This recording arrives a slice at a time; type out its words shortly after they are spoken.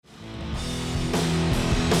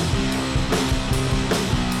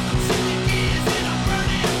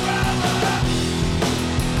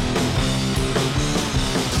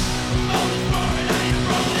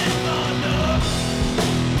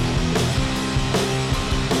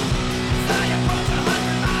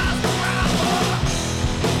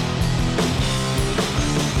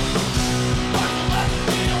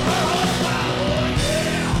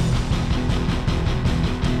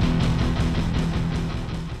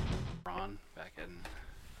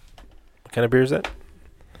What kind of beer is that?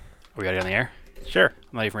 We got it on the air? Sure.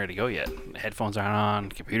 I'm not even ready to go yet. The headphones aren't on.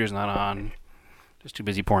 Computer's not on. Just too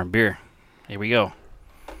busy pouring beer. Here we go.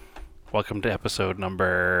 Welcome to episode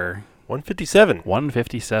number 157.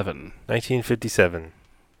 157. 1957.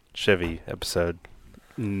 Chevy episode.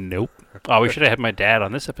 Nope. Oh, we should have had my dad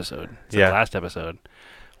on this episode. It's Yeah. the last episode.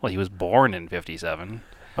 Well, he was born in 57.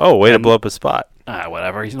 Oh, way to And- blow up a spot.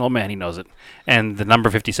 Whatever. He's an old man. He knows it. And the number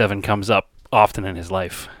 57 comes up often in his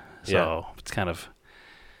life. So it's kind of...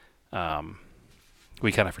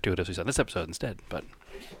 we kind of fortuitously said this episode instead. But,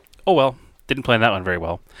 oh well. Didn't plan that one very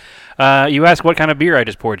well. You asked what kind of beer I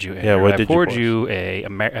just poured you. Yeah, what did you poured pour? you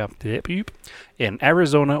an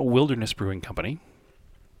Arizona Wilderness Brewing Company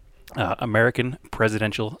American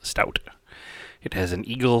Presidential Stout. It has an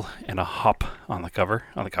eagle and a hop on the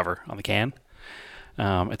can.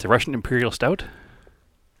 It's a Russian Imperial Stout.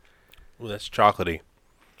 Ooh, that's chocolatey.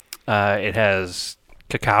 It has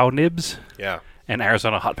cacao nibs Yeah. and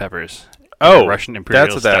Arizona hot peppers. Oh, Russian Imperial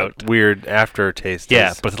that's what Stout. that weird aftertaste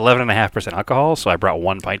Yeah, is. but it's 11.5% alcohol, so I brought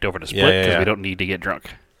 1 pint over to split because Yeah. we don't need to get drunk.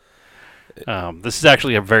 This is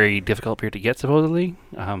actually a very difficult beer to get, supposedly.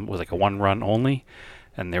 It was like a 1 run only,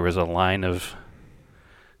 and there was a line of,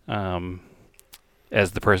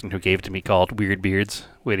 as the person who gave it to me called Weird Beards,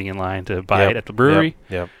 waiting in line to buy it at the brewery.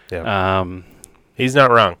 Yep. He's He's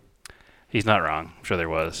not wrong. not wrong. I'm sure there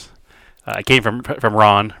was. It came from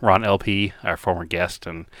Ron LP, our former guest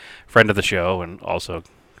and friend of the show, and also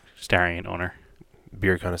Starion owner.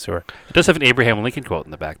 Beer connoisseur. It does have an Abraham Lincoln quote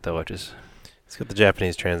in the back, though, which is It's got the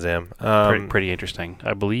Japanese Trans Am. pretty interesting.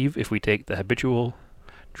 I believe if we take the habitual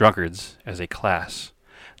drunkards as a class,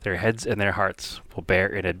 their heads and their hearts will bear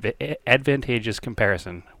an advantageous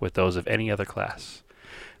comparison with those of any other class.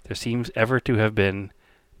 There seems ever to have been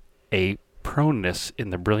a proneness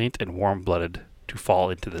in the brilliant and warm-blooded to fall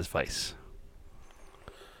into this vice.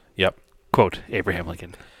 Yep. Quote, Abraham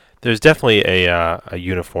Lincoln. There's definitely a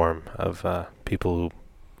uniform of people who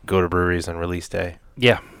go to breweries on release day.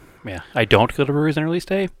 Yeah. I don't go to breweries on release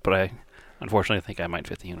day, but I unfortunately think I might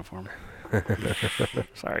fit the uniform.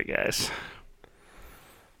 Sorry, guys.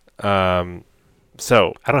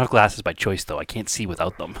 So I don't have glasses by choice, though. I can't see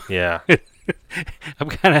without them. yeah, I'm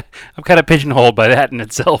kind of pigeonholed by that in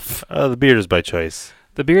itself. the beard is by choice.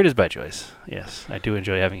 The beard is by choice. Yes, I do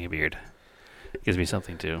enjoy having a beard. It gives me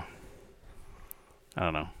something to, I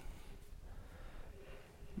don't know,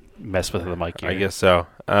 mess with the mic here. I guess so.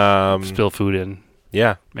 Spill food in,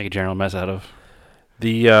 Yeah. make a general mess out of.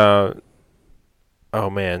 Oh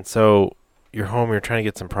man, so you're home. You're trying to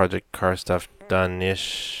get some project car stuff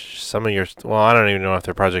done-ish. Some of your I don't even know if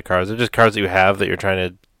they're project cars. They're just cars that you have that you're trying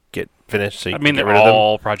to get finished. So you I can mean, get they're rid of them.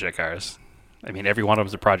 all project cars. I mean, every one of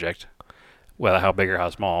them's a project, whether how big or how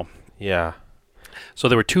small. Yeah. So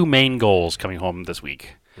there were 2 main goals coming home this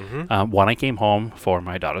week. Mm-hmm. One, I came home for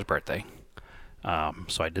my daughter's birthday,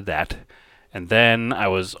 so I did that. And then I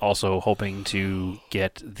was also hoping to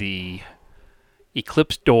get the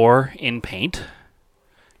Eclipse door in paint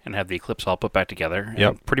and have the Eclipse all put back together. Yep.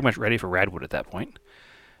 And pretty much ready for Radwood at that point.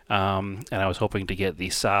 And I was hoping to get the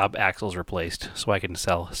Saab axles replaced so I can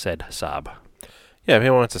sell said Saab. Yeah. If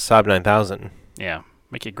anyone wants a Saab 9000. Yeah,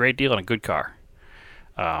 make a great deal on a good car.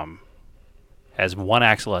 Has 1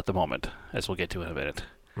 axle at the moment, as we'll get to in a minute.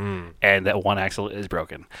 And that 1 axle is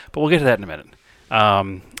broken. But we'll get to that in a minute.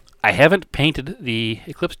 I haven't painted the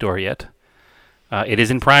Eclipse door yet. It is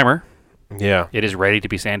in primer. Yeah. It is ready to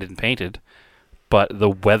be sanded and painted. But the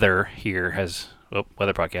weather here has... Oh,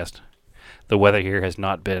 weather podcast. The weather here has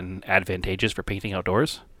not been advantageous for painting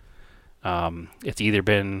outdoors. It's either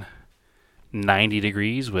been 90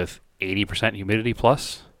 degrees with 80% humidity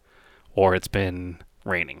plus, or it's been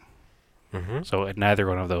raining. Mm-hmm. So neither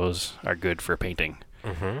one of those are good for painting.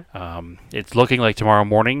 Mm-hmm. It's looking like tomorrow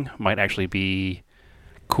morning might actually be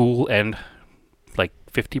cool and like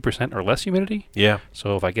 50% or less humidity. Yeah.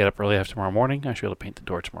 So if I get up early enough tomorrow morning, I should be able to paint the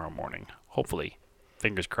door tomorrow morning. Hopefully.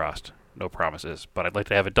 Fingers crossed. No promises. But I'd like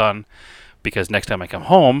to have it done because next time I come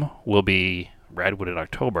home will be Radwood in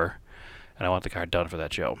October, and I want the car done for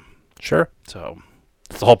that show. Sure. So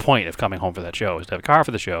that's the whole point of coming home for that show, is to have a car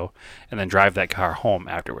for the show and then drive that car home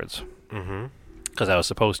afterwards. Mm-hmm. Because I was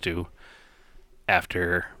supposed to,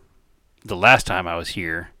 after the last time I was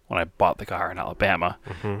here, when I bought the car in Alabama,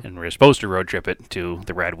 and we were supposed to road trip it to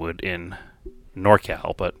the Radwood in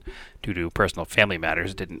NorCal, but due to personal family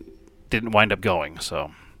matters, didn't wind up going.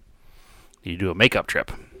 So you do a makeup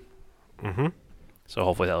trip. Mm-hmm. So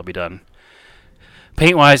hopefully that'll be done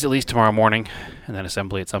paint-wise at least tomorrow morning, and then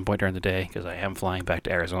assembly at some point during the day, because I am flying back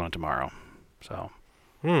to Arizona tomorrow. So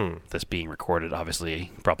this being recorded,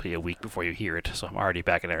 obviously, probably a week before you hear it, so I'm already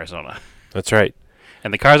back in Arizona. That's right.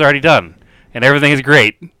 And the car's already done. and everything is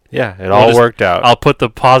great. Yeah, it all worked out. I'll put the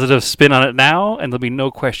positive spin on it now, and there'll be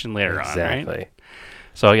no question later on, right?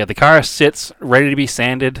 So, yeah, the car sits ready to be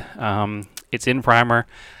sanded. It's in primer.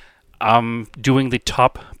 I'm doing the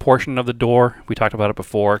top portion of the door. We talked about it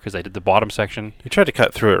before because I did the bottom section. You tried to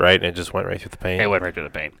cut through it, right? And it just went right through the paint? It went right through the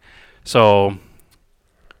paint. So,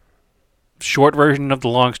 short version of the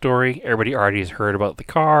long story. Everybody already has heard about the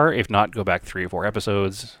car. If not, go back 3 or 4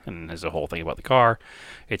 episodes, and there's a whole thing about the car.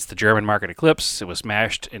 It's the German market Eclipse. It was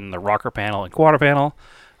smashed in the rocker panel and quarter panel.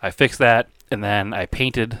 I fixed that, and then I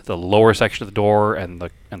painted the lower section of the door and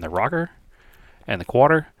the rocker and the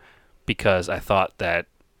quarter because I thought that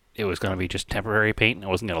it was going to be just temporary paint and it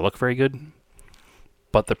wasn't going to look very good.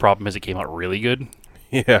 But the problem is it came out really good.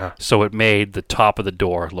 Yeah. So it made the top of the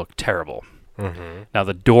door look terrible. Mm-hmm. Now,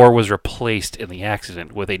 the door was replaced in the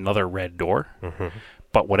accident with another red door. Mm-hmm.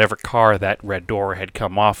 But whatever car that red door had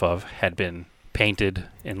come off of had been painted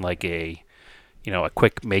in like a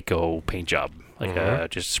quick Mako paint job. Like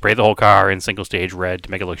just spray the whole car in single stage red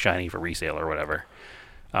to make it look shiny for resale or whatever.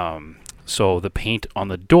 So the paint on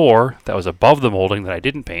the door that was above the molding that I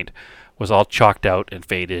didn't paint was all chalked out and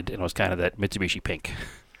faded and was kind of that Mitsubishi pink.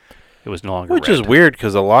 It was no longer Which red. is weird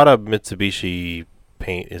because a lot of Mitsubishi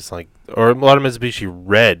paint is or a lot of Mitsubishi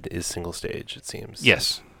red is single stage, it seems.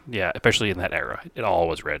 Yes. Yeah, especially in that era. It all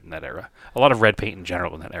was red in that era. A lot of red paint in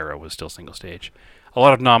general in that era was still single stage. A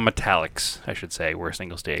lot of non-metallics, I should say, were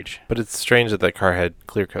single stage. But it's strange that car had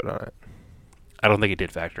clear coat on it. I don't think it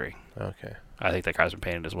did factory. Okay. I think that car's been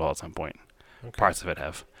painted as well at some point. Okay. Parts of it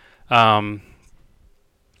have.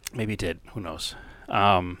 Maybe it did. Who knows?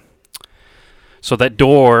 So that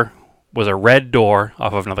door was a red door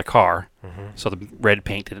off of another car. Mm-hmm. So the red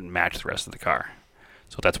paint didn't match the rest of the car.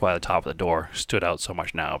 So that's why the top of the door stood out so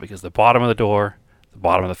much now, because the bottom of the door, the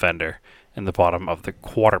bottom of the fender, and the bottom of the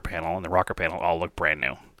quarter panel and the rocker panel all look brand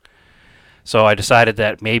new. So I decided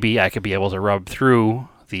that maybe I could be able to rub through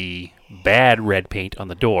the bad red paint on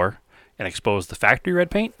the door and expose the factory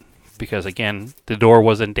red paint, because again, the door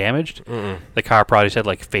wasn't damaged. Mm-mm. The car probably just had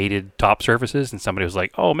like faded top surfaces, and somebody was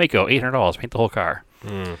like, "Oh, Mako, $800, paint the whole car."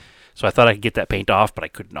 Mm. So I thought I could get that paint off, but I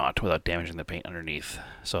could not without damaging the paint underneath.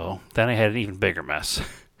 So then I had an even bigger mess.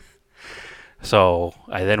 So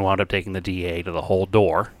I then wound up taking the DA to the whole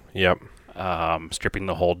door. Yep. Stripping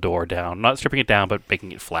the whole door down. Not stripping it down, but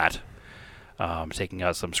making it flat. Taking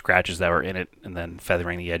out some scratches that were in it, and then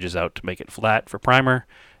feathering the edges out to make it flat for primer.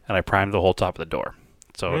 And I primed the whole top of the door.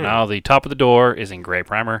 So now the top of the door is in gray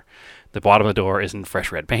primer. The bottom of the door is in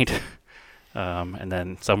fresh red paint. And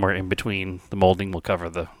then somewhere in between, the molding will cover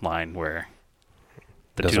the line where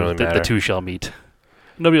the two shall meet.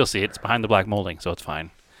 Nobody will see it. It's behind the black molding, so it's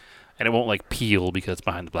fine. And it won't like peel because it's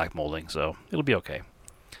behind the black molding, so it'll be okay.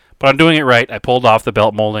 But I'm doing it right. I pulled off the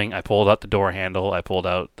belt molding. I pulled out the door handle. I pulled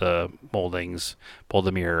out the moldings. Pulled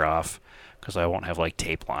the mirror off because I won't have like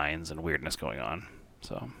tape lines and weirdness going on.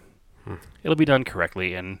 So it'll be done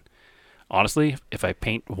correctly. And honestly, if I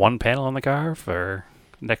paint one panel on the car for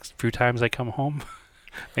next few times I come home,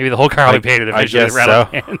 maybe the whole car will be painted eventually. I guess so.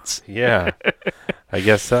 Hands. Yeah, I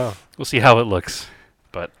guess so. We'll see how it looks.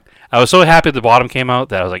 But I was so happy the bottom came out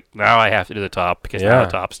that I was like, now I have to do the top because now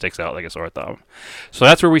the top sticks out like a sore thumb. So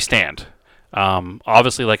that's where we stand.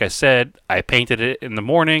 Obviously, like I said, I painted it in the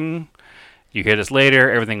morning. You hear this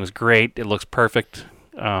later. Everything was great. It looks perfect.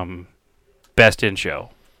 Best in show.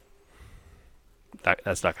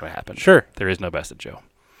 That's not going to happen. Sure. There is no best in show.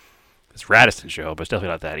 It's raddest in show, but it's definitely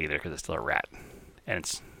not that either because it's still a rat. And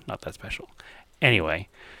it's not that special. Anyway,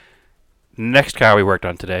 next car we worked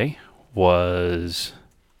on today was...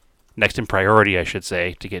 Next in priority, I should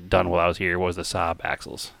say, to get done while I was here was the Saab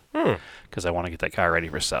axles. Because I want to get that car ready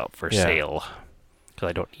for sale. Because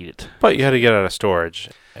I don't need it. But you had to get out of storage.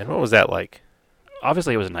 And what was that like?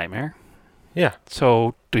 Obviously, it was a nightmare. Yeah.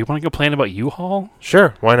 So, do you want to complain about U-Haul?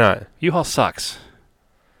 Sure, why not? U-Haul sucks.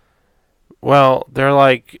 Well, they're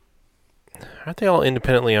like... Aren't they all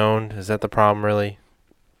independently owned? Is that the problem, really?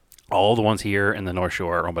 All the ones here in the North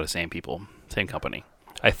Shore are owned by the same people. Same company.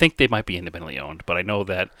 I think they might be independently owned, but I know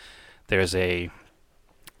that there's the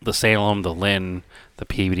Salem, the Lynn, the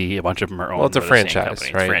PBD, a bunch of them are owned by the same company. Well, it's a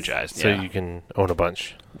franchise, right? It's franchised, so you can own a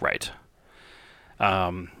bunch. Right.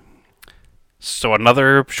 So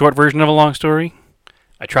another short version of a long story.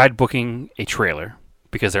 I tried booking a trailer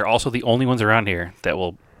because they're also the only ones around here that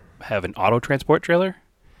will have an auto transport trailer.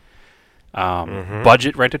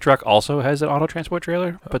 Budget Rent-A-Truck also has an auto transport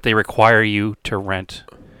trailer, but they require you to rent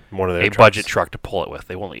one of their trucks. Budget truck to pull it with.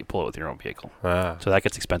 They won't let you pull it with your own vehicle. So that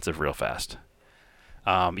gets expensive real fast.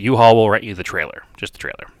 U-Haul will rent you the trailer, just the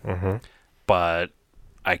trailer. But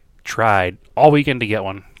I tried all weekend to get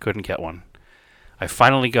one, couldn't get one. I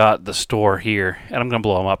finally got the store here, and I'm going to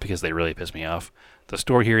blow them up because they really piss me off. The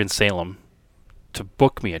store here in Salem to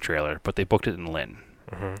book me a trailer, but they booked it in Lynn.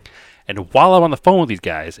 Mm-hmm. And while I'm on the phone with these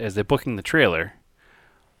guys, as they're booking the trailer,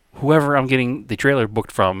 whoever I'm getting the trailer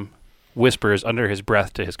booked from whispers under his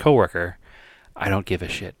breath to his coworker, I don't give a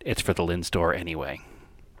shit. It's for the Lynn store anyway.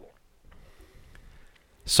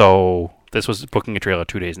 So this was booking a trailer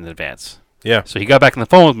 2 days in advance. Yeah. So he got back on the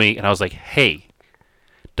phone with me, and I was like, hey,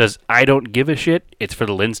 does I don't give a shit, it's for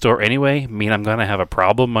the Lynn store anyway, mean I'm going to have a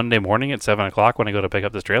problem Monday morning at 7 o'clock when I go to pick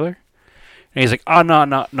up this trailer? And he's like, oh,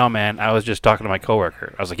 no, man, I was just talking to my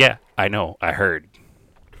coworker. I was like, yeah, I know, I heard.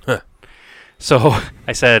 Huh. So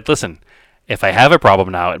I said, listen, if I have a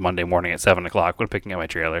problem now at Monday morning at 7 o'clock when picking up my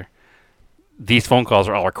trailer, these phone calls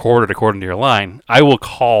are all recorded according to your line. I will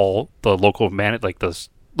call the local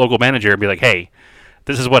manager and be like, hey,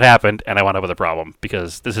 this is what happened, and I wound up with a problem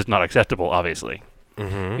because this is not acceptable, obviously.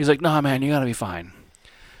 Mm-hmm. He's like, nah, man, you got to be fine.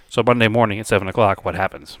 So Monday morning at 7 o'clock, what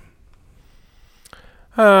happens?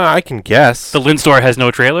 I can guess. The Lynn store has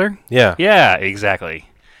no trailer? Yeah. Yeah, exactly.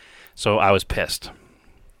 So I was pissed.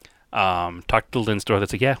 Talked to the Lynn store.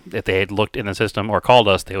 That's like, yeah, if they had looked in the system or called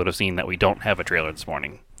us, they would have seen that we don't have a trailer this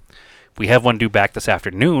morning. We have one due back this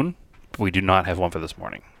afternoon, but we do not have one for this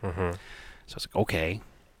morning. Mm-hmm. So I was like, okay,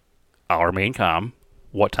 I'll remain calm.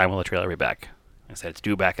 What time will the trailer be back? I said, it's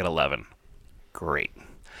due back at 11. Great.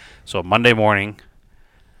 So Monday morning,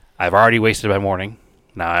 I've already wasted my morning.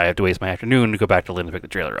 Now I have to waste my afternoon to go back to Lynn to pick the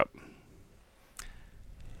trailer up.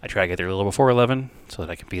 I try to get there a little before 11 so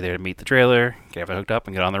that I can be there to meet the trailer, get it hooked up,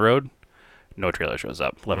 and get on the road. No trailer shows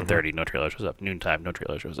up. 11:30, no trailer shows up. Noontime, no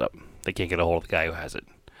trailer shows up. They can't get a hold of the guy who has it.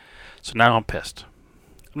 So now I'm pissed.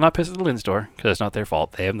 I'm not pissed at the Lynn store because it's not their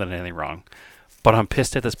fault. They haven't done anything wrong. But I'm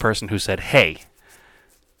pissed at this person who said, hey,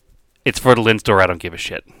 it's for the Lynn store. I don't give a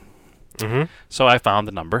shit. Mm-hmm. So I found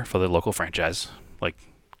the number for the local franchise, like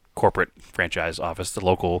corporate franchise office,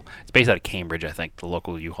 it's based out of Cambridge, I think, the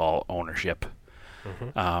local U-Haul ownership.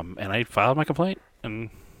 Mm-hmm. And I filed my complaint, and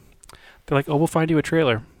they're like, oh, we'll find you a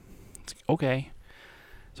trailer. It's like, okay.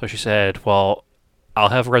 So she said, well, I'll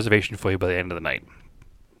have a reservation for you by the end of the night.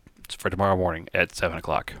 It's for tomorrow morning at 7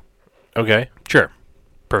 o'clock. Okay. Sure.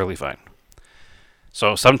 Perfectly fine.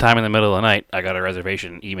 So sometime in the middle of the night, I got a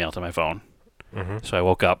reservation email to my phone. Mm-hmm. So I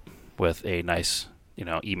woke up with a nice,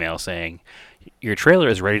 email saying, your trailer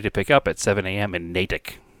is ready to pick up at 7 a.m. in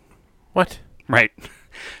Natick. What? Right.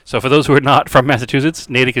 So for those who are not from Massachusetts,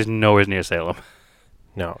 Natick is nowhere near Salem.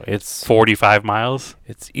 No, it's 45 miles.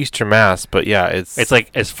 It's Eastern Mass, but yeah, It's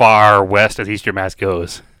like as far west as Eastern Mass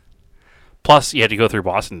goes. Plus, you had to go through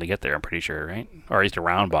Boston to get there, I'm pretty sure, right? Or at least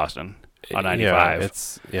around Boston on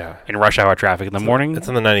 95. Yeah. In rush hour traffic in the morning. It's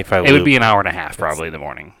on the 95 It loop. would be an hour and a half probably in the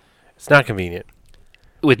morning. It's not convenient.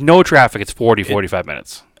 With no traffic, it's 45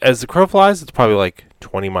 minutes. As the crow flies, it's probably like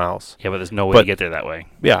 20 miles. Yeah, but there's no way to get there that way.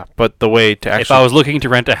 Yeah, but the way to actually... If I was looking to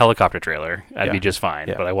rent a helicopter trailer, I'd be just fine,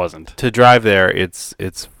 Yeah. but I wasn't. To drive there, it's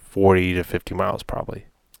 40 to 50 miles probably.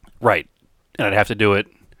 Right. And I'd have to do it.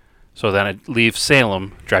 So then I'd leave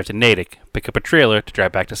Salem, drive to Natick, pick up a trailer to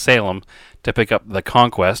drive back to Salem, to pick up the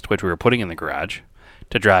Conquest, which we were putting in the garage,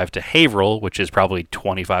 to drive to Haverhill, which is probably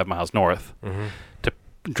 25 miles north, Mm-hmm. to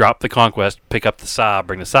drop the Conquest, pick up the Saab,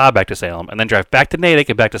 bring the Saab back to Salem, and then drive back to Natick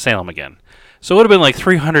and back to Salem again. So it would have been like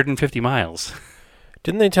 350 miles.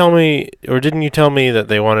 Didn't you tell me that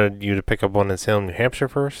they wanted you to pick up one in Salem, New Hampshire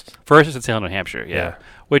first? First it's in Salem, New Hampshire, yeah. Yeah.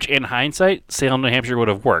 Which, in hindsight, Salem, New Hampshire would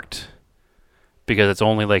have worked because it's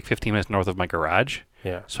only like 15 minutes north of my garage.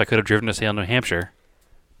 Yeah. So I could have driven to Salem, New Hampshire,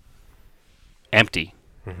 empty,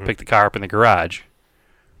 Mm-hmm. picked the car up in the garage,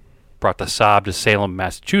 brought the Saab to Salem,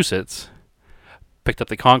 Massachusetts, picked up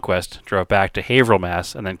the Conquest, drove back to Haverhill,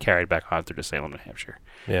 Mass, and then carried back on through to Salem, New Hampshire.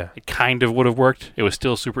 Yeah. It kind of would have worked. It was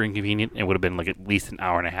still super inconvenient. It would have been like at least an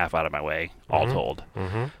hour and a half out of my way, all Mhm. told.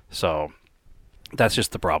 Mm-hmm. So that's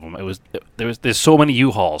just the problem. There's so many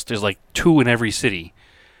U-Hauls. There's like 2 in every city,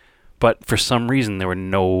 but for some reason there were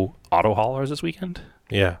no auto haulers this weekend.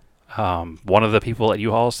 Yeah. One of the people at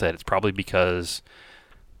U-Haul said it's probably because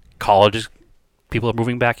people are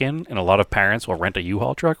moving back in, and a lot of parents will rent a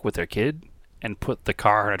U-Haul truck with their kid and put the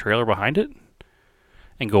car in a trailer behind it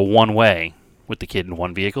and go one way with the kid in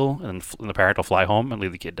one vehicle, and the parent will fly home and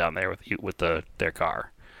leave the kid down there with their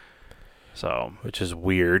car. So, Which is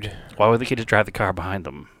weird. why would the kid just drive the car behind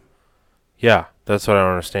them? Yeah, that's what I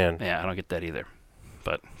don't understand. Yeah, I don't get that either.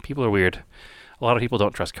 But people are weird. A lot of people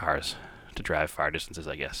don't trust cars to drive far distances,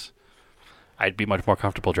 I guess. I'd be much more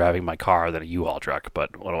comfortable driving my car than a U-Haul truck,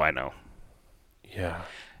 but what do I know? Yeah.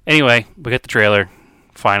 Anyway, we got the trailer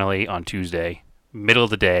finally on Tuesday, middle of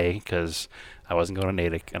the day, because I wasn't going to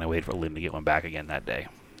Natick, and I waited for Lynn to get one back again that day.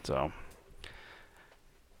 So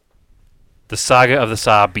The saga of the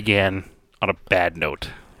Saab began on a bad note.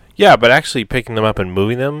 Yeah, but actually picking them up and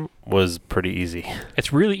moving them was pretty easy.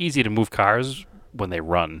 It's really easy to move cars when they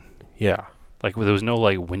run. Yeah. Like there was no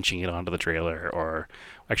like winching it onto the trailer, or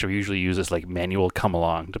actually we usually use this like manual come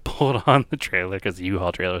along to pull it on the trailer because the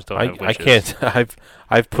U-Haul trailers don't have I winches. can't.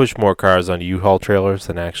 I've pushed more cars on U-Haul trailers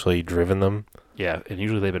than actually driven them. Yeah, and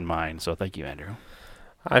usually they've been mine. So thank you, Andrew.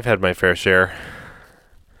 I've had my fair share.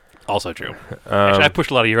 Also true. Actually, I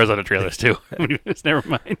pushed a lot of yours on the trailers too. Never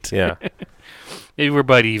mind. Yeah. Maybe we're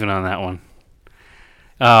about even on that one.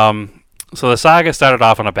 So the saga started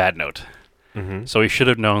off on a bad note. Mm-hmm. So we should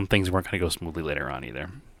have known things weren't going to go smoothly later on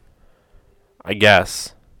either. I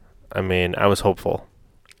guess. I mean, I was hopeful.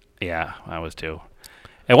 Yeah, I was too.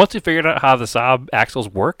 And once we figured out how the Saab axles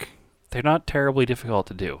work, they're not terribly difficult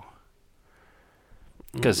to do.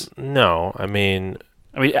 Because No, I mean,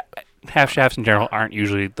 half shafts in general aren't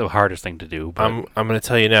usually the hardest thing to do. But I'm going to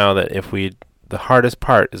tell you now that the hardest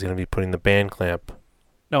part is going to be putting the band clamp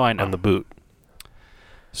no, I know. on the boot.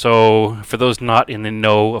 So for those not in the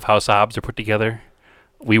know of how Saabs are put together,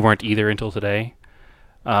 we weren't either until today.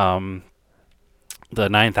 The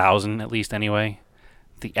 9000, at least anyway,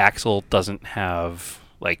 the axle doesn't have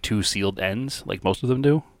like two sealed ends like most of them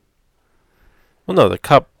do. Well, no, the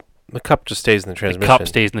cup just stays in the transmission. The cup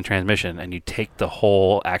stays in the transmission, and you take the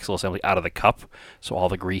whole axle assembly out of the cup, so all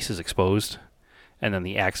the grease is exposed. And then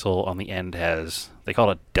the axle on the end has, they call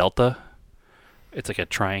it a delta. It's like a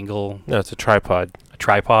triangle. No, it's a tripod. A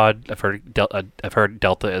tripod. I've heard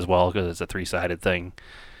delta as well because it's a three-sided thing.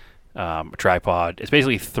 A tripod. It's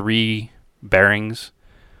basically three bearings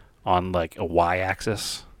on like a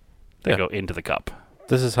y-axis that go into the cup.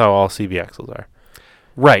 This is how all CB axles are.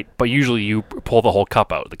 Right, but usually you pull the whole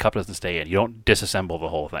cup out. The cup doesn't stay in. You don't disassemble the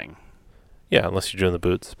whole thing. Yeah, unless you're doing the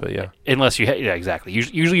boots, but yeah. Unless you, yeah, exactly.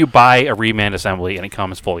 Usually you buy a reman assembly and it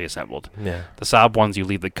comes fully assembled. Yeah. The Saab ones, you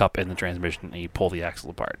leave the cup in the transmission and you pull the axle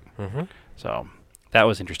apart. Mm-hmm. So that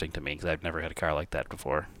was interesting to me because I've never had a car like that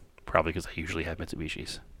before. Probably because I usually have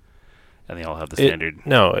Mitsubishis. And they all have the standard.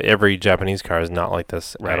 No, every Japanese car is not like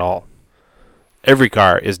this Right. at all. Every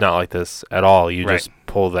car is not like this at all. You Right. just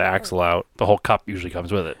pull the axle out. The whole cup usually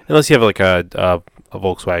comes with it. Unless you have like a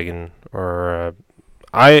Volkswagen or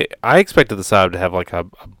I expected the Saab to have like a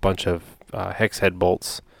bunch of hex head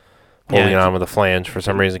bolts holding it on with a flange for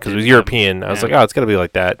some reason because it was European. I was like, oh, it's got to be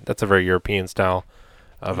like that. That's a very European style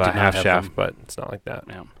of a Did not half have shaft, them. but it's not like that.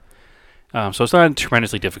 Yeah. So it's not a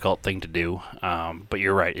tremendously difficult thing to do. But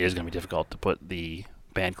you're right. It is going to be difficult to put the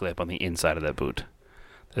band clip on the inside of that boot.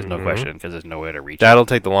 There's no Mhm. question because there's nowhere to reach it. That'll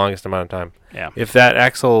take the longest amount of time. Yeah. If that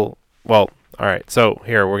axle, well, all right. So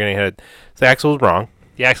here we're gonna hit. So the axle was wrong.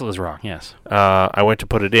 The axle is wrong, yes. I went to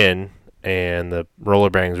put it in, and the roller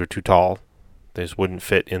bearings were too tall. They just wouldn't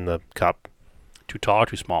fit in the cup. Too tall or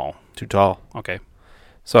too small? Too tall. Okay.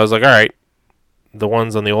 So I was like, all right, the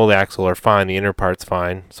ones on the old axle are fine. The inner part's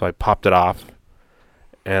fine. So I popped it off,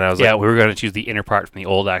 and I was Yeah, like, we were going to choose the inner part from the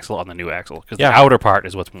old axle on the new axle because Yeah. the outer part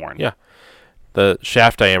is what's worn. Yeah. the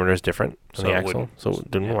shaft diameter is different than So the it axle, wouldn't- so it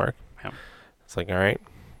didn't yeah. work. Yeah. It's like, all right,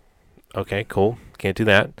 okay, cool. Can't do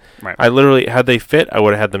that. Right. I literally, had they fit, I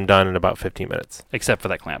would have had them done in about 15 minutes. Except for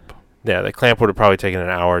that clamp. Yeah, the clamp would have probably taken an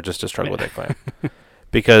hour just to struggle with that clamp.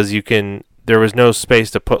 Because there was no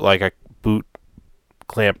space to put like a boot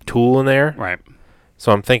clamp tool in there. Right.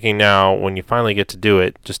 So I'm thinking now, when you finally get to do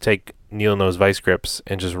it, just take needle nose vice grips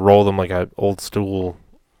and just roll them like an old stool,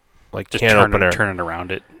 like Just can opener. turn it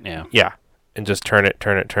around it. Yeah. Yeah, and just turn it,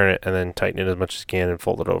 and then tighten it as much as you can and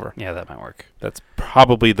fold it over. Yeah, that might work. That's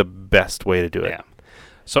probably the best way to do it. Yeah.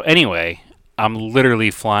 So anyway, I'm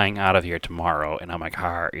literally flying out of here tomorrow, and now my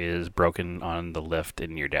car is broken on the lift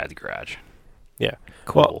in your dad's garage. Yeah.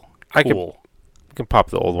 Cool. Well, I can- cool. You can pop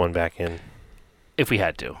the old one back in, If we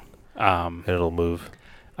had to. and it'll move.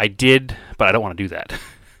 I did, but I don't want to do that.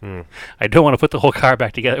 Hmm. I don't want to put the whole car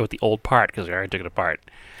back together with the old part because I already took it apart.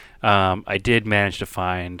 I did manage to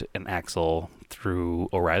find an axle through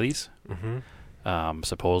O'Reilly's. Mm-hmm.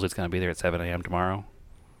 Suppose it's going to be there at 7 a.m. tomorrow.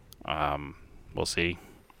 We'll see.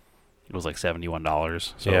 It was like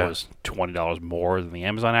 $71, so Yeah. it was $20 more than the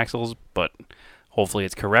Amazon axles, but hopefully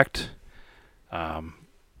it's correct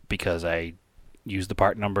because I used the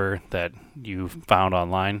part number that you found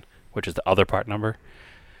online, which is the other part number.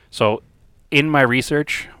 So in my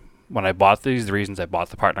research, when I bought these, the reasons I bought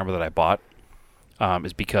the part number that I bought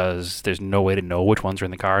is because there's no way to know which ones are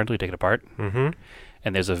in the car until you take it apart. Mm-hmm.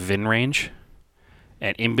 And there's a VIN range.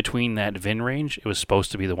 And in between that VIN range, it was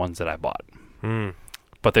supposed to be the ones that I bought. Mm.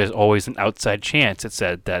 But there's always an outside chance, it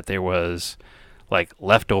said, that there was like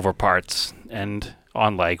leftover parts. And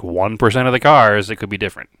on like 1% of the cars, it could be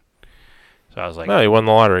different. So I was like, No, you won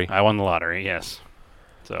the lottery. I won the lottery, yes.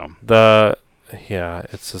 So Yeah,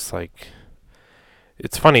 it's just like,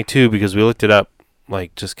 it's funny too because we looked it up,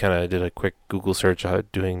 like just kind of did a quick Google search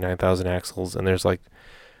doing 9,000 axles, and there's like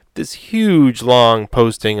this huge long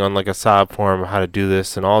posting on like a Saab forum of how to do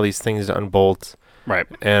this and all these things to unbolt. right,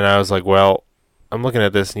 And I was like, well, I'm looking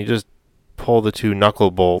at this, and you just pull the 2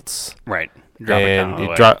 knuckle bolts, right. Drop it down.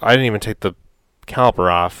 and I didn't even take the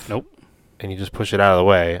caliper off. Nope. And you just push it out of the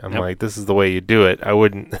way. I'm Yep. like, this is the way you do it. I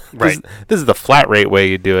wouldn't. Right. This is the flat rate way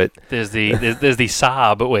you do it. There's the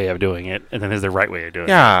Saab way of doing it, and then there's the right way of doing it.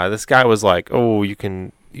 Yeah, this guy was like, oh, you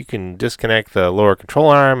can disconnect the lower control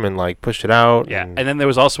arm and like push it out. Yeah, and then there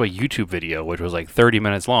was also a YouTube video which was like 30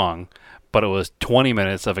 minutes long, but it was 20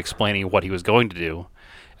 minutes of explaining what he was going to do.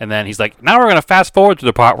 And then he's like, now we're going to fast forward to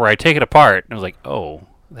the part where I take it apart. And I was like, oh,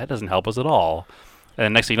 that doesn't help us at all. And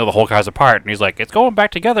then next thing you know, the whole car's apart. And he's like, it's going back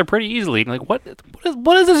together pretty easily. And I'm like,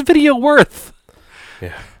 what is this video worth?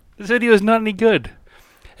 Yeah. This video is not any good.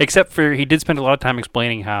 Except for he did spend a lot of time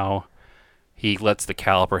explaining how he lets the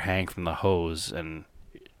caliper hang from the hose. And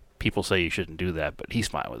people say you shouldn't do that, but he's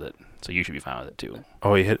fine with it. So you should be fine with it too.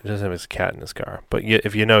 Oh, he doesn't have his cat in his car. But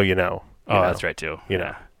if you know, you know. Oh, that's right too. You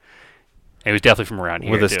know. It was definitely from around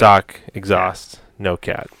here With a too. stock exhaust, no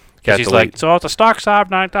cat. 'Cause Cat he's delete. like, so it's a stock Saab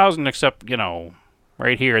 9000, except,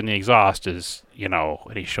 right here in the exhaust is,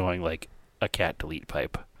 and he's showing like a cat delete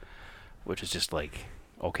pipe, which is just like,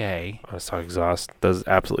 okay. A stock exhaust does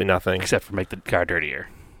absolutely nothing. Except for make the car dirtier.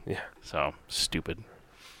 Yeah. So, stupid.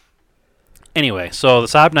 Anyway, so the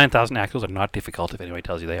Saab 9000 axles are not difficult if anybody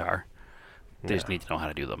tells you they are. They just need to know how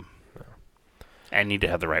to do them. No. And need to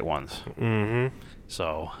have the right ones. Mm-hmm.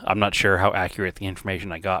 So, I'm not sure how accurate the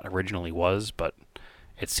information I got originally was, but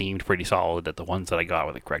it seemed pretty solid that the ones that I got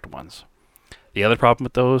were the correct ones. The other problem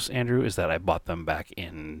with those, Andrew, is that I bought them back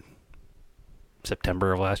in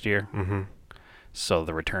September of last year. Mm-hmm. So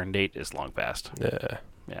the return date is long past. Yeah.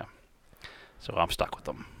 Yeah. So I'm stuck with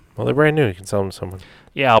them. Well, they're brand new. You can sell them to someone.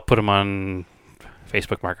 Yeah, I'll put them on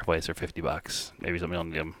Facebook Marketplace for $50. Maybe somebody will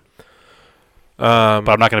need them. But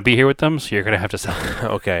I'm not going to be here with them, so you're going to have to sell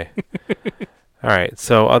them. Okay. All right.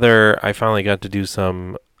 So I finally got to do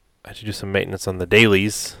some maintenance on the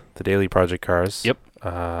dailies, the daily project cars. Yep.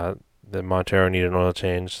 The Montero needed an oil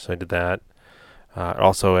change, so I did that. I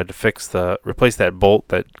also had to replace that bolt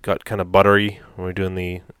that got kind of buttery when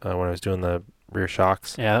when I was doing the rear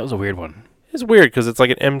shocks. Yeah, that was a weird one. It's weird because it's like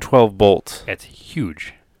an M12 bolt, It's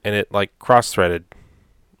huge. and it like cross-threaded.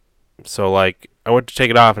 So like I went to take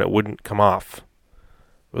it off, and it wouldn't come off.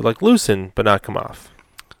 It would like loosen, but not come off.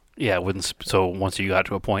 Yeah, it wouldn't. So once you got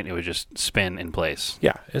to a point, it would just spin in place.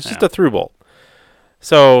 Yeah, it's just Yeah. a through bolt.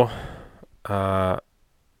 So,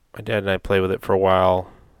 my dad and I played with it for a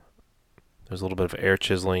while. There was a little bit of air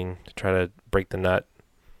chiseling to try to break the nut,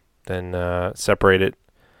 then separate it.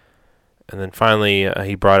 And then finally,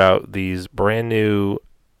 he brought out these brand new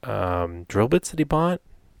drill bits that he bought.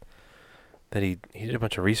 That he did a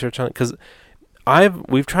bunch of research on, because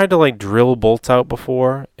we've tried to like drill bolts out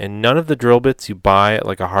before, and none of the drill bits you buy at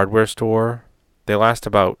like a hardware store, they last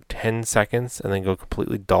about 10 seconds and then go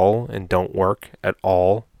completely dull and don't work at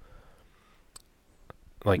all.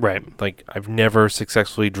 Like I've never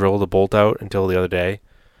successfully drilled a bolt out until the other day.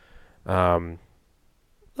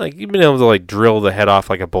 Like you've been able to like drill the head off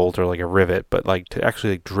like a bolt or like a rivet, but like to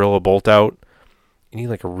actually like drill a bolt out, you need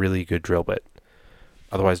like a really good drill bit.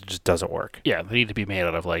 Otherwise, it just doesn't work. Yeah, they need to be made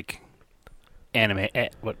out of like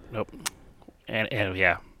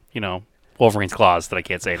Wolverine's claws that I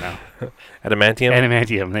can't say now. Adamantium?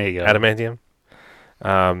 Adamantium, there you go. Adamantium?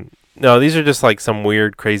 No, these are just like some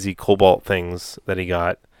weird, crazy cobalt things that he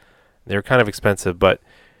got. They're kind of expensive, but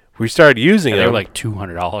we started using They them. were like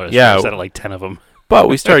 $200. Yeah. Instead of like 10 of them. But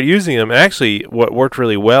we started using them, and actually, what worked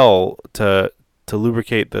really well to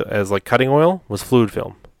lubricate as like cutting oil was fluid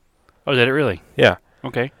film. Oh, did it really? Yeah.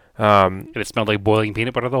 Okay. And it smelled like boiling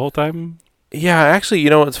peanut butter the whole time? Yeah, actually,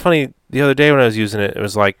 it's funny. The other day when I was using it, it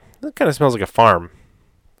was like, it kind of smells like a farm.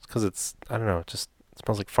 It's because I don't know, it just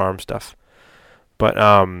smells like farm stuff. But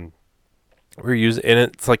we're using, and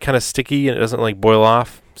it's like kind of sticky, and it doesn't like boil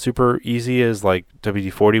off super easy as like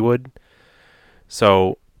WD-40 would.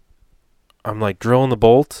 So I'm like drilling the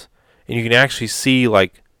bolt, and you can actually see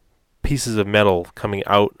like pieces of metal coming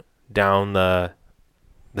out down the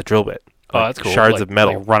drill bit. Oh, Like that's cool. Shards like, of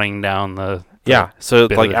metal. like running down the Yeah, so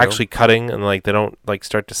bit of like the drill. actually cutting, and like they don't like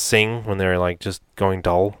start to sing when they're like just going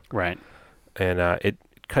dull. Right. And it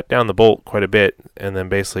cut down the bolt quite a bit, and then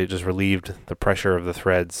basically it just relieved the pressure of the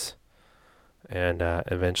threads. And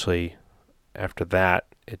eventually, after that,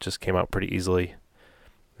 it just came out pretty easily.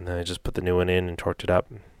 And then I just put the new one in and torqued it up.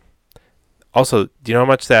 Also, do you know how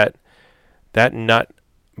much that that nut,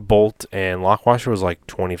 bolt, and lock washer was like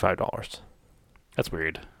 $25. That's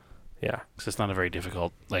weird. Yeah. 'Cause it's not a very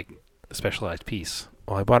difficult, like, specialized piece.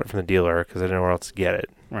 Well, I bought it from the dealer because I didn't know where else to get it.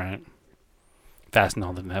 Right.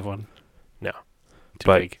 Fastenal didn't have one? No. Too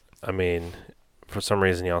But- big. I mean, for some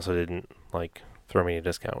reason, he also didn't like throw me a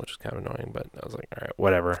discount, which was kind of annoying. But I was like, all right,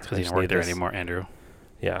 whatever. Because I he just don't work need there this. anymore, Andrew.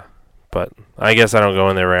 Yeah, but I guess I don't go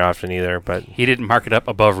in there very often either. But He didn't mark it up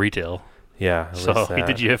above retail, yeah, at so least he that.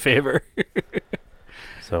 did you a favor.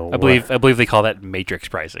 So I believe they call that matrix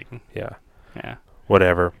pricing. Yeah, Yeah.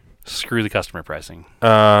 whatever. Screw the customer pricing.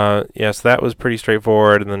 Yeah, so that was pretty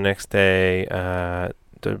straightforward. And the next day,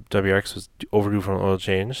 WRX was overdue for an oil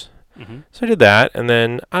change. Mm-hmm. So I did that, and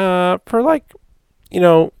then for like,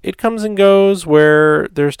 it comes and goes where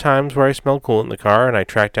there's times where I smell coolant in the car, and I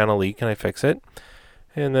track down a leak and I fix it.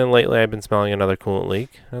 And then lately I've been smelling another coolant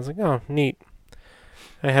leak. And I was like, oh, neat.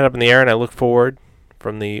 I head up in the air and I look forward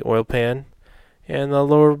from the oil pan, and the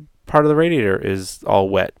lower part of the radiator is all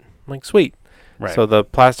wet. I'm like, sweet. Right. So the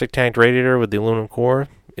plastic tanked radiator with the aluminum core,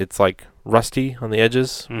 it's like rusty on the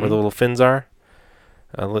edges where the Mhm. little fins are.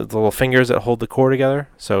 The little fingers that hold the core together.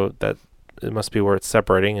 So that it must be where it's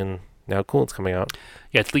separating, and now coolant's coming out.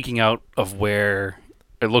 Yeah, it's leaking out of where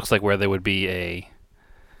it looks like where there would be a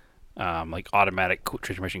like automatic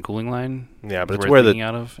transmission cooling line. Yeah, but Is it's where leaking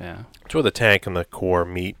out of. Yeah. it's where the tank and the core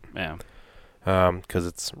meet, Yeah. because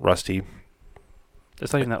it's rusty.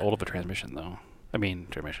 It's not even that old of a transmission, though. I mean,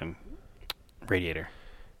 radiator.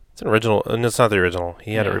 It's an original, and it's not the original.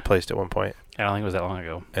 He had it Yeah. replaced at one point, I don't think it was that long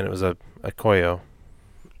ago. and it was a Koyo.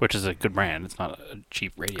 Which is a good brand. It's not a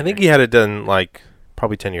cheap radiator. I think he had it done like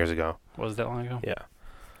probably 10 years ago. Was it that long ago? Yeah.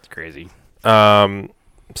 It's crazy. So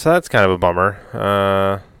that's kind of a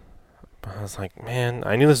bummer. I was like, man,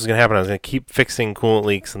 I knew this was gonna happen. I was gonna keep fixing coolant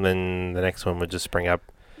leaks, and then the next one would just spring up.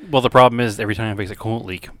 Well, the problem is every time I fix a coolant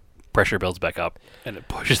leak, pressure builds back up and it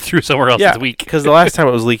pushes through somewhere else Yeah, that's weak. because the last time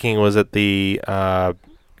it was leaking was at the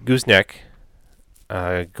gooseneck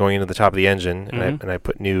going into the top of the engine, Mhm. and I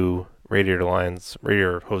put new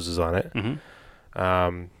radiator hoses on it.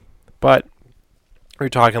 Mm-hmm. But we're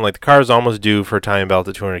talking like the car is almost due for a timing belt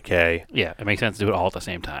at 200K. Yeah, it makes sense to do it all at the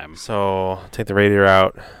same time. So take the radiator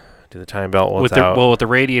out, do the timing belt while it's out. With the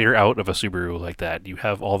radiator out of a Subaru like that, you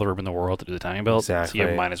have all the room in the world to do the timing belt. So Exactly.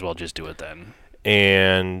 you might as well just do it then.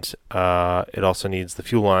 And it also needs the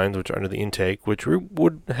fuel lines, which are under the intake, which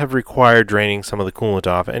would have required draining some of the coolant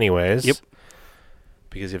off anyways. Yep.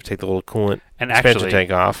 Because you have to take the little coolant And expansion actually,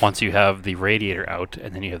 tank off. once you have the radiator out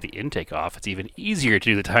and then you have the intake off, it's even easier to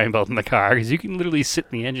do the timing belt in the car because you can literally sit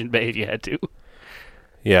in the engine bay if you had to.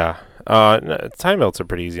 Yeah. Time belts are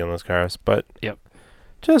pretty easy on those cars, but Yep.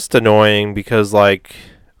 just annoying because, like,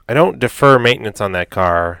 I don't defer maintenance on that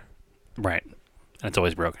car. Right. And it's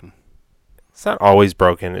always broken. It's not always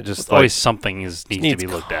broken. It just It's like, always something needs to needs be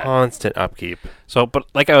looked at. constant upkeep. So, but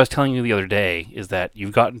like I was telling you the other day, is that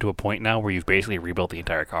you've gotten to a point now where you've basically rebuilt the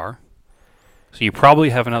entire car. So you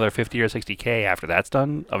probably have another 50 or 60K after that's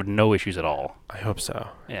done of no issues at all. I hope so.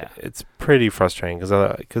 Yeah. It's pretty frustrating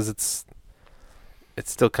because it's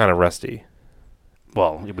still kind of rusty.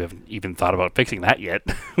 Well, we haven't even thought about fixing that yet.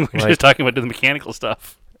 We're Like- just talking about the mechanical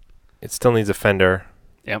stuff. It still needs a fender.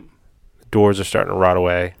 Yep. The doors are starting to rot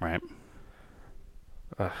away. Right.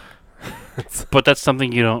 It's- But that's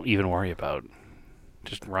something you don't even worry about.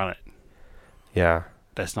 Just run it. yeah.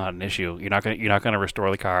 That's not an issue. You're not gonna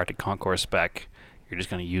restore the car to Concours spec. You're just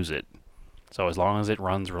gonna use it. So as long as it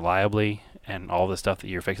runs reliably and all the stuff that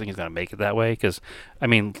you're fixing is gonna make it that way, because I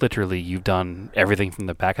mean, literally, you've done everything from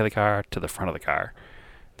the back of the car to the front of the car.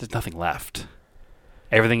 There's nothing left.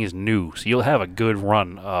 Everything is new, so you'll have a good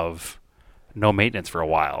run of no maintenance for a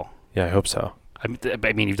while. Yeah, I hope so. I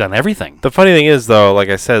mean, you've done everything. The funny thing is, though, like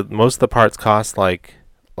I said, most of the parts cost like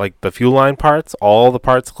the fuel line parts. All the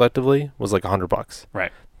parts collectively was like $100.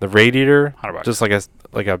 Right. The radiator, $100. just like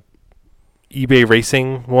a eBay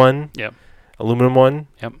racing one, Yep. aluminum one,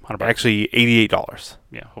 Yep. $100. actually $88.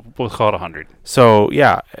 Yeah. We'll call it 100. So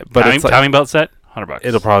yeah, but it's like, timing belt set. $100.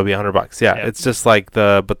 it'll probably be $100. Yeah, Yep. it's just like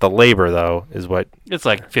the labor though is what. It's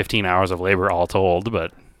like 15 hours of labor all told,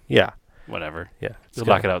 but Yeah, whatever. yeah. You'll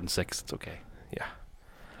knock it out in 6. It's okay. Yeah.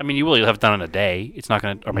 I mean, you'll have it done in a day. It's not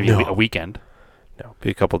going to, or maybe No. a weekend. No,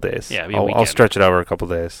 be a couple days. Yeah, be a I'll weekend. stretch it over a couple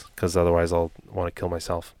days because otherwise I'll want to kill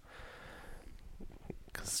myself.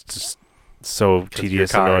 'Cause it's just so 'Cause your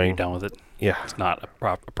tedious, car, annoying. You're done with it. Yeah, It's not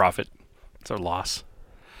a profit. It's a loss.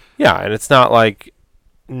 yeah, and it's not like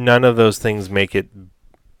none of those things make it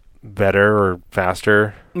better or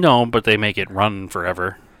faster. No, but they make it run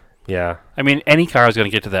forever. Yeah, I mean, any car is going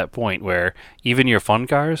to get to that point where even your fun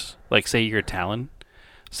cars, like say your Talon,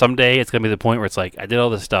 someday it's going to be the point where it's like, I did all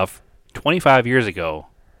this stuff. 25 years ago,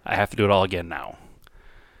 I have to do it all again now.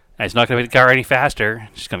 And it's not going to make the car any faster.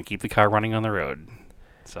 It's just going to keep the car running on the road.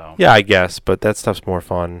 So Yeah, I guess, but that stuff's more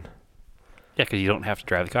fun. yeah, because you don't have to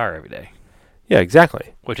drive the car every day, Yeah,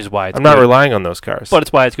 exactly. which is why it's I'm not good. relying on those cars. But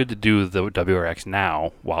it's why it's good to do the WRX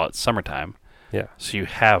now while it's summertime. Yeah. So you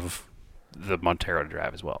have the Montero to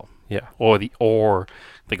drive as well, Yeah. or the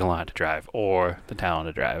Galant to drive, or the Talon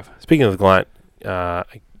to drive. Speaking of the Galant,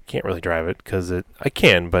 I can't really drive it because I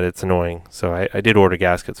can, but it's annoying. So I did order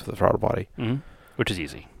gaskets for the throttle body. Mm-hmm. Which is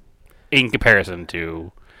easy in comparison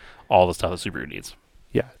to all the stuff that Subaru needs.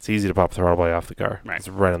 Yeah, it's easy to pop the throttle body off the car. Right. It's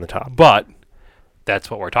right on the top. But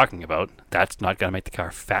that's what we're talking about. That's not going to make the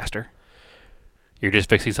car faster. You're just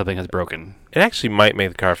fixing something that's broken. It actually might make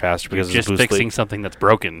the car faster because You're it's just boost fixing leak. something that's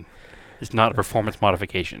broken. It's not a performance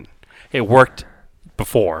modification. It worked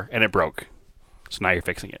before and it broke. So now you're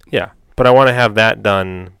fixing it. Yeah, but I want to have that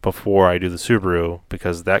done before I do the Subaru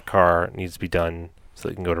because that car needs to be done so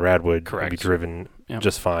it can go to Radwood Correct. and be driven Yep.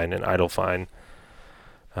 just fine and idle fine.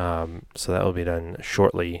 So that will be done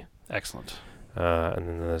shortly. Excellent. And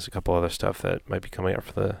then there's a couple other stuff that might be coming up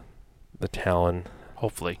for the Talon.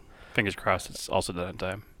 Hopefully. Fingers crossed it's also done in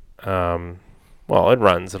time. Well, it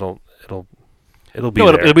runs. It'll be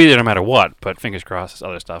No, there. it'll be there no matter what, but fingers crossed it's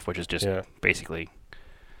other stuff, which is just Yeah. basically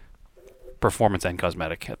performance and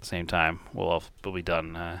cosmetic at the same time. Will be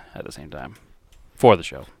done at the same time for the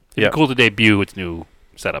show. It'd Yeah. be cool to debut its new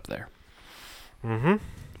setup there. Mm-hmm.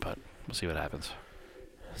 We'll see what happens.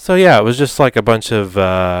 So yeah, it was just like a bunch of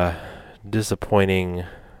disappointing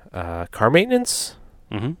car maintenance.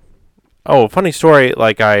 Mm-hmm. Oh, funny story.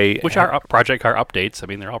 Like Which are project car updates. I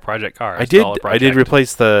mean, they're all project cars. I It's did. all a I did project.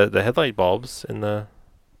 replace the headlight bulbs in the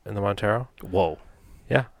Montero. Whoa.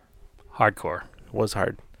 Yeah. Hardcore. It was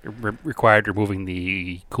hard. Required removing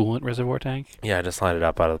the coolant reservoir tank. Yeah, I just slid it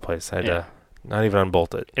up out of the place. I had Yeah. to not even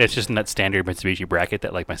unbolt it. And it's just in that standard Mitsubishi bracket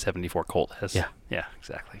that like my 74 Colt has. Yeah. Yeah,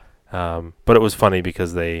 exactly. But it was funny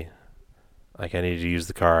because I needed to use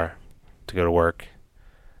the car to go to work,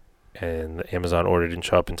 and the Amazon order didn't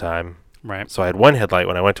show up in time. Right. So I had one headlight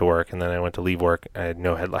when I went to work, and then I went to leave work. I had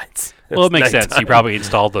no headlights. Well, it makes sense. nighttime. You probably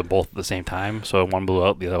installed them both at the same time, so one blew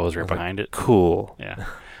out, the other was right I was like, behind it. Cool. Yeah.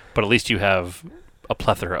 But at least you have a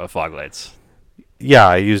plethora of fog lights. Yeah,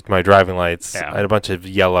 I used my driving lights. Yeah. I had a bunch of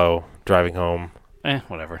yellow driving home.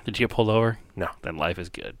 Whatever. Did you get pulled over? No. Then life is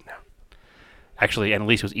good. No. Actually, and at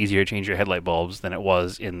least it was easier to change your headlight bulbs than it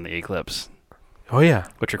was in the Eclipse, Oh yeah,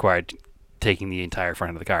 which required taking the entire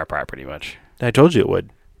front of the car apart pretty much. I told you it would.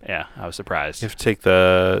 Yeah, I was surprised. You have to take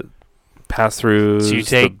the pass-throughs. So you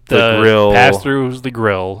take the grill. pass-throughs, the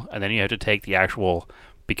grill, and then you have to take the actual,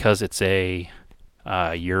 because it's a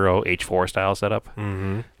Euro H4 style setup,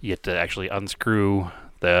 Mm-hmm. you have to actually unscrew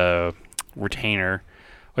the retainer.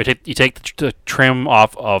 Or you take the trim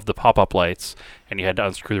off of the pop-up lights, and you had to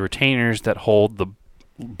unscrew the retainers that hold the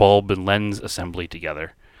bulb and lens assembly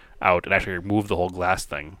together out, and actually remove the whole glass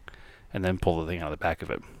thing, and then pull the thing out of the back of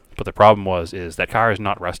it. But the problem is that car is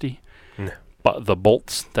not rusty, No. but the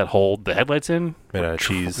bolts that hold the headlights in, Made out of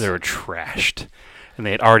cheese. they were trashed, and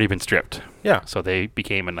they had already been stripped. Yeah, So they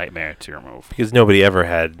became a nightmare to remove. because nobody ever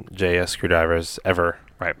had JS screwdrivers ever.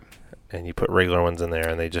 Right. And you put regular ones in there,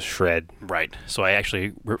 and they just shred. Right. So I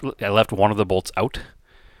actually I left one of the bolts out,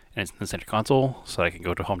 and it's in the center console, so I can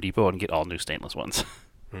go to Home Depot and get all new stainless ones.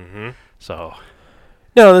 Mm-hmm. So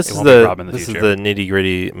No, this It is won't be a problem in the this is future. the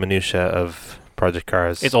nitty-gritty minutia of project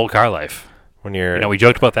cars. it's old car life. when you're We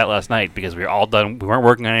joked about that last night because we were all done. We weren't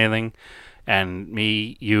working on anything, and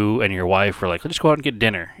me, you, and your wife were like, "Let's just go out and get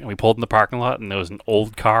dinner." And we pulled in the parking lot, and there was an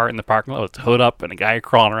old car in the parking lot with the hood up and a guy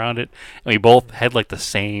crawling around it, and we both had like the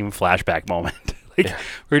same flashback moment. We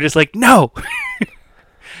were just like, "No,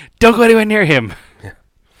 don't go anywhere near him." Yeah.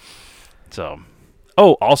 So,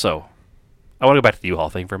 also, I want to go back to the U-Haul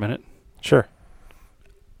thing for a minute. Sure.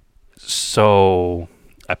 So,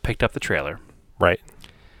 I picked up the trailer. Right.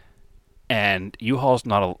 And U-Haul's you're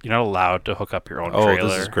not allowed to hook up your own Oh, trailer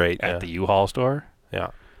this is great, at yeah. the U-Haul store. Yeah.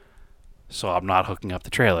 So I'm not hooking up the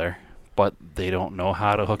trailer, but they don't know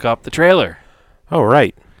how to hook up the trailer. Oh,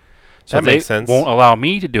 right. So That they makes sense. won't allow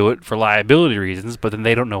me to do it for liability reasons, but then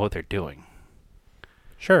they don't know what they're doing.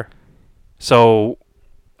 Sure. So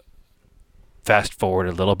fast forward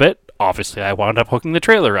a little bit. Obviously, I wound up hooking the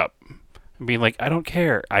trailer up and being like, I don't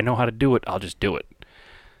care. I know how to do it. I'll just do it.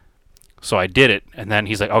 So I did it, and then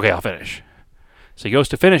he's like, okay, I'll finish. So he goes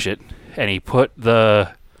to finish it, and he put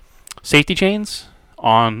the safety chains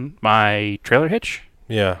on my trailer hitch.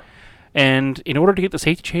 Yeah. And in order to get the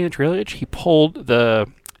safety chain and trailer hitch, he pulled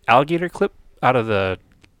the alligator clip out of the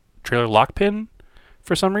trailer lock pin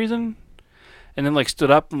for some reason. And then, like,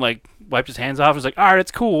 stood up and, like, wiped his hands off. He's like, all right,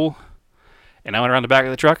 it's cool. And I went around the back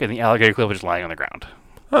of the truck, and the alligator clip was just lying on the ground.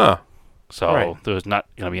 Huh. So Right. there was not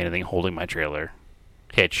going to be anything holding my trailer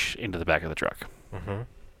hitch into the back of the truck. Mm-hmm.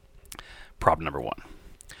 Problem number 1.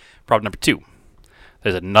 Problem number 2.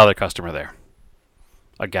 There's another customer there.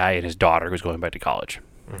 A guy and his daughter who's going back to college.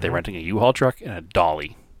 They're renting a U-Haul truck and a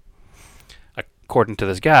dolly. According to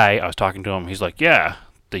this guy, I was talking to him. He's like, yeah,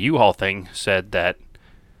 the U-Haul thing said that...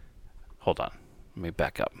 Hold on. Let me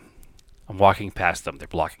back up. I'm walking past them. They're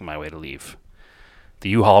blocking my way to leave. The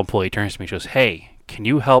U-Haul employee turns to me and goes, hey, can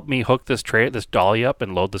you help me hook this dolly up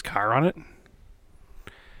and load this car on it?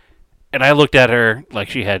 And I looked at her like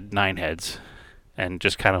she had 9 heads and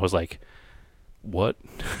just kind of was like, what?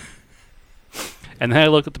 And then I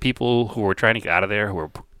looked at the people who were trying to get out of there, who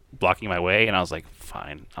were blocking my way, and I was like,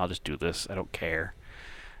 fine, I'll just do this. I don't care.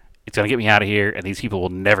 It's going to get me out of here, and these people will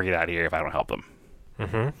never get out of here if I don't help them.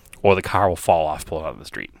 Mm-hmm. Or the car will fall off pulling out of the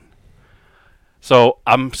street. So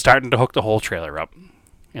I'm starting to hook the whole trailer up.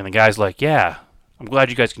 And the guy's like, yeah, I'm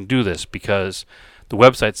glad you guys can do this because the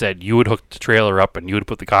website said you would hook the trailer up and you would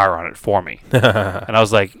put the car on it for me. And I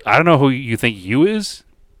was like, I don't know who you think you is,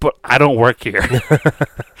 but I don't work here.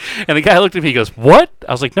 And the guy looked at me, he goes, what?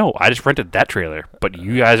 I was like, no, I just rented that trailer, but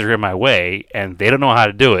you guys are in my way, and they don't know how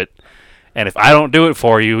to do it. And if I don't do it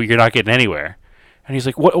for you, you're not getting anywhere. And he's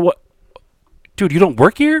like, what? Dude, you don't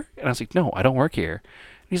work here? And I was like, no, I don't work here.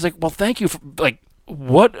 And he's like, well, thank you for, like,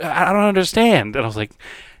 what? I don't understand. And I was like,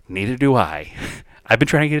 neither do I. I've been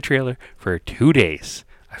trying to get a trailer for 2 days.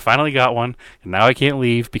 I finally got one, and now I can't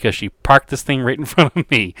leave because she parked this thing right in front of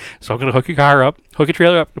me. So I'm going to hook your trailer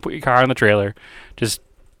up, and put your car on the trailer. Just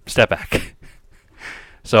step back.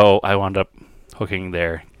 So I wound up hooking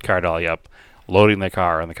their car dolly up, loading their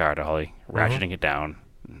car on the car dolly, ratcheting it down,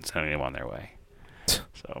 and sending them on their way. So,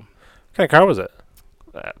 What kind of car was it?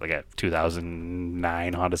 like a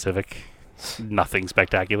 2009 Honda Civic. Nothing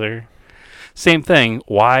spectacular. Same thing.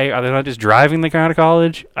 Why are they not just driving the car to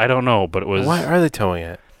college? I don't know, but it was... Why are they towing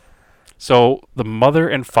it? So the mother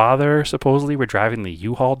and father supposedly were driving the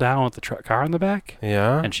U-Haul down with the car in the back,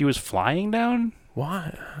 Yeah. and she was flying down,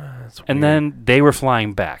 Why? That's and weird. then they were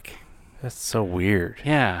flying back. That's so weird.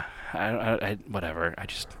 Yeah, whatever.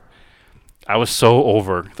 I was so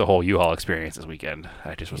over the whole U-Haul experience this weekend.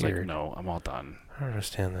 I just was like, Weird. no, I'm all done. I don't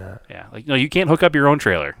understand that. Yeah, like, no, you can't hook up your own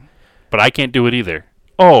trailer, but I can't do it either.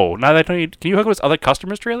 Oh, now that I tell you, can you hook up this other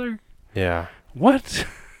customer's trailer? Yeah. What?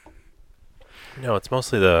 No, it's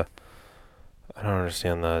mostly I don't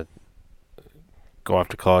understand the go off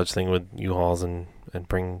to college thing with U-Hauls and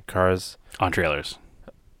bring cars On trailers.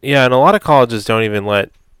 Yeah, and a lot of colleges don't even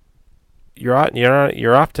let you're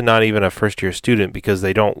off to not even a first year student because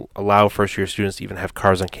they don't allow first year students to even have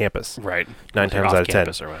cars on campus. Right. 9 times out of 10.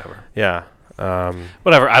 Campus or whatever. Yeah.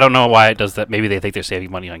 Whatever. I don't know why it does that. Maybe they think they're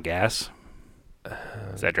saving money on gas.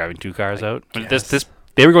 Is that driving 2 cars out? I mean, this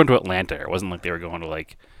they were going to Atlanta. It wasn't like they were going to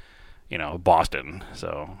like, Boston.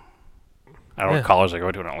 So I don't know what college they're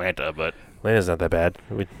going to in Atlanta, but Atlanta's not that bad.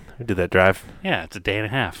 We did that drive. yeah, it's a day and a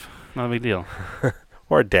half. Not a big deal.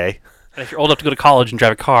 Or a day. And if you're old enough to go to college and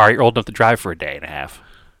drive a car, you're old enough to drive for a day and a half.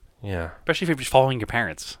 Yeah. Especially if you're just following your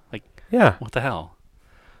parents. Like, Yeah. what the hell?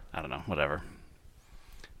 I don't know. Whatever.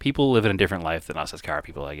 People live in a different life than us as car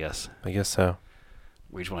people, I guess. I guess so.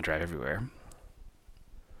 We just want to drive everywhere.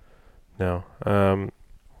 No.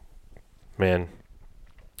 Man.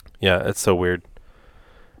 Yeah, it's so weird.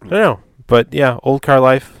 I don't know. But yeah, old car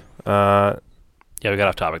life. Yeah, we got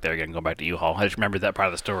off topic there again, going back to U-Haul. I just remembered that part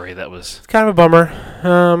of the story that was... It's kind of a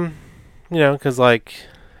bummer. Because like...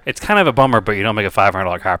 It's kind of a bummer, but you don't make a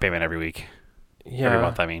 $500 car payment every week. Yeah. Every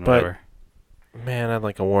month, I mean, but, whatever. Man, I'd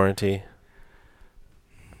like a warranty.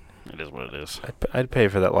 It is what it is. I'd pay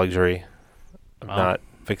for that luxury of Well, not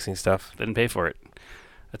fixing stuff. Didn't pay for it.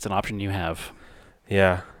 That's an option you have.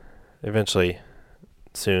 Yeah. Eventually.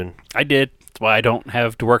 Soon. I did. That's why I don't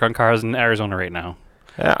have to work on cars in Arizona right now.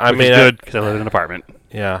 Yeah, I Which mean... is good, because I live in an apartment.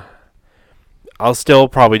 Yeah. I'll still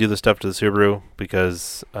probably do the stuff to the Subaru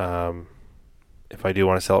because if I do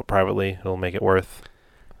want to sell it privately, it'll make it worth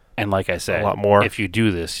And like I said, a lot more. if you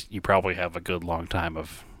do this, you probably have a good long time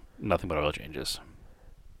of nothing but oil changes.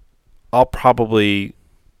 I'll probably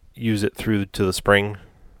use it through to the spring,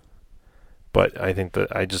 but I think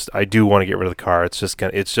that I do want to get rid of the car. It's just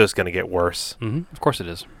gonna get worse. Mm-hmm. Of course it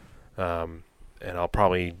is. And I'll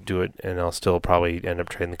probably do it, and I'll still probably end up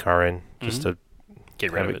trading the car in just to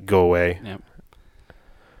Get rid have of it it. go away. Yep.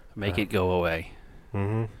 Make it go away.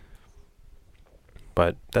 Mm-hmm.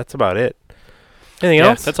 But that's about it. Anything Yeah,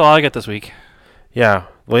 else? that's all I got this week. Yeah,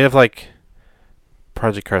 we have like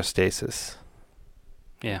Project Car Stasis.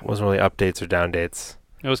 Yeah. It wasn't really updates or down dates.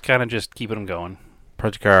 It was kind of just keeping them going.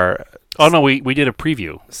 Project Car Oh, no, we did a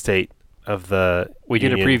preview. State. of the We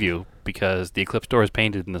did a Union. preview because the Eclipse door is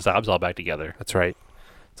painted and the Saab's all back together That's right.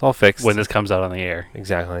 It's all fixed. when this comes out on the air.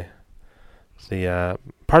 Exactly. The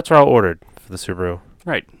parts are all ordered for the Subaru.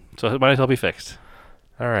 Right. So it might as well be fixed.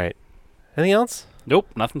 All right. Anything else? Nope,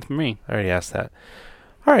 nothing from me. I already asked that.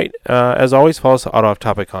 All right. As always, follow us at Auto Off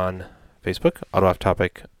Topic on Facebook. Auto Off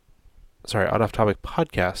Topic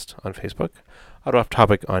Podcast on Facebook. Auto Off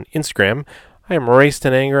Topic on Instagram. I am Raced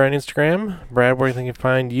in Anger on Instagram. Brad, where can you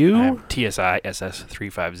find you? I'm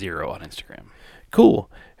TSISS350 on Instagram. Cool.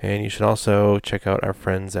 And you should also check out our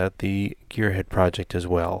friends at the Gearhead Project as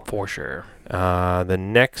well. For sure. The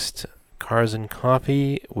next Cars and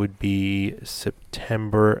Coffee would be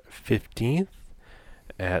September 15th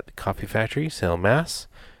at the Coffee Factory, Salem, Mass.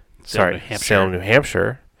 Salem, New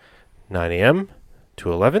Hampshire, 9 a.m.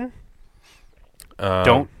 to 11.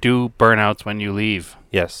 Don't do burnouts when you leave.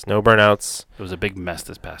 Yes, no burnouts. It was a big mess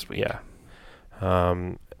this past week. Yeah.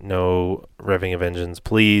 No revving of engines,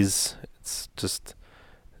 please. It's just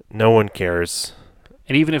no one cares.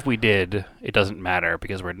 And even if we did, it doesn't matter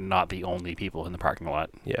because we're not the only people in the parking lot.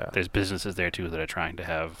 Yeah. There's businesses there too that are trying to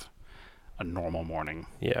have a normal morning.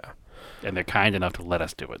 Yeah. And they're kind enough to let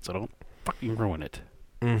us do it, so don't fucking ruin it.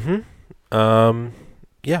 Mm-hmm.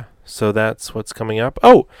 Yeah. So that's what's coming up.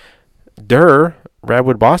 Oh,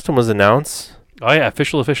 Radwood Boston was announced. Oh yeah,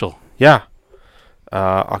 official. Yeah.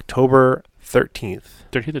 October 13th.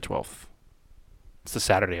 13th or 12th. It's the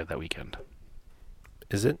Saturday of that weekend.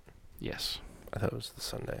 Is it? Yes. I thought it was the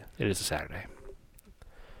Sunday. It is a Saturday.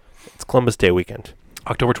 It's Columbus Day weekend.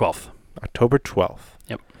 October 12th. October 12th.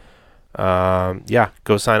 Yep. Yeah,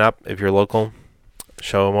 go sign up if you're local.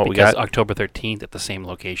 Show them what we Because got. October 13th at the same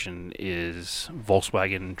location is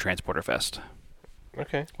Volkswagen Transporter Fest,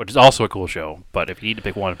 Okay. which is also a cool show. But if you need to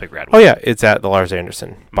pick one, pick Radwood. Oh, yeah, it's at the Lars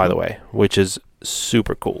Anderson, by the Mhm. way, which is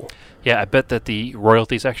super cool. Yeah, I bet that the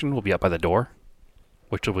royalty section will be up by the door,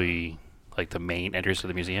 which will be like the main entrance to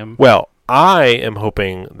the museum. Well, I am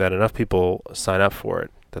hoping that enough people sign up for it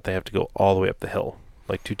that they have to go all the way up the hill,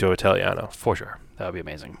 like Tutto Italiano. For sure. That would be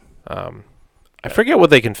amazing. I forget what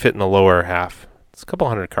they can fit in the lower half. It's a couple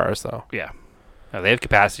hundred cars, though. Yeah. They have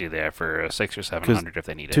capacity there for 600 or 700 if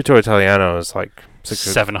they need it. Tutto Italiano is like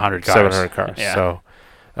 700 cars. 700 cars. Yeah. So,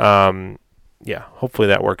 yeah, hopefully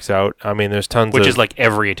that works out. I mean, there's tons Which of... is like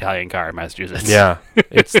every Italian car in Massachusetts. Yeah,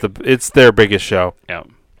 it's their biggest show. Yeah.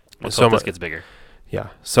 Let's So hope this mu- gets bigger. Yeah.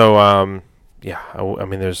 So, yeah, I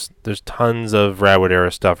mean, there's tons of Radwood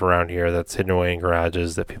era stuff around here that's hidden away in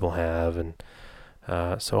garages that people have, and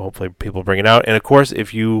so hopefully people bring it out. And of course,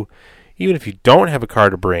 even if you don't have a car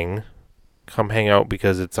to bring, come hang out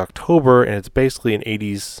because it's October and it's basically an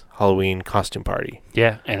 80s Halloween costume party.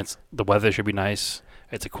 Yeah, and the weather should be nice.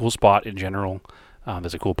 It's a cool spot in general.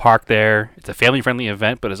 There's a cool park there. It's a family-friendly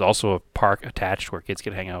event, but there's also a park attached where kids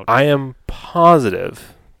can hang out. I am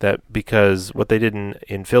positive that because what they did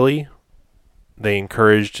in Philly, they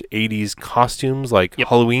encouraged 80s costumes, like Yep.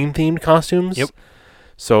 Halloween-themed costumes. Yep.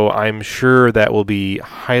 So I'm sure that will be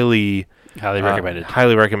highly recommended.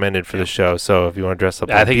 Highly recommended for the show. So if you want to dress up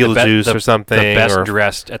I like think Beetlejuice or something, The best or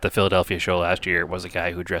dressed at the Philadelphia show last year was a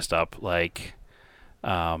guy who dressed up like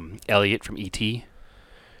Elliot from E.T.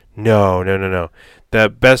 No. The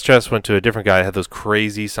best dress went to a different guy. Had those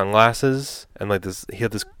crazy sunglasses and like this. He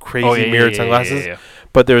had this crazy mirrored sunglasses. Yeah.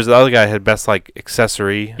 But there was the other guy who had best like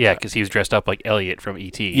accessory. Yeah, because he was dressed up like Elliot from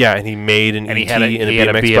E.T. Yeah, and he made an and ET he had a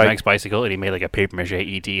and BMX bicycle, and he made like a paper mache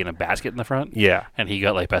ET and a basket in the front. Yeah. And he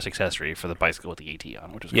got like best accessory for the bicycle with the ET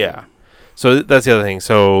on, which is Yeah. cool. So that's the other thing.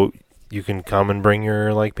 So you can come and bring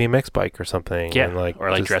your like BMX bike or something. Yeah, And, like, or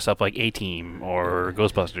like just- dress up like A-Team or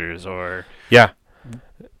Ghostbusters or Yeah.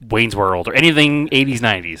 Wayne's World or anything 80s,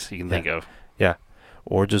 90s you can think of. Yeah.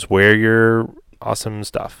 Or just wear your awesome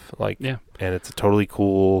stuff. Like, Yeah. and it's a totally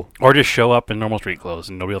cool. Or just show up in normal street clothes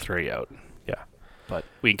and nobody will throw you out. Yeah. But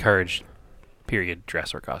we encourage period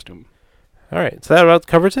dress or costume. All right. So that about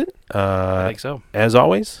covers it. I think so. As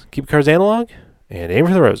always, keep cars analog and aim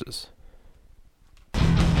for the roses.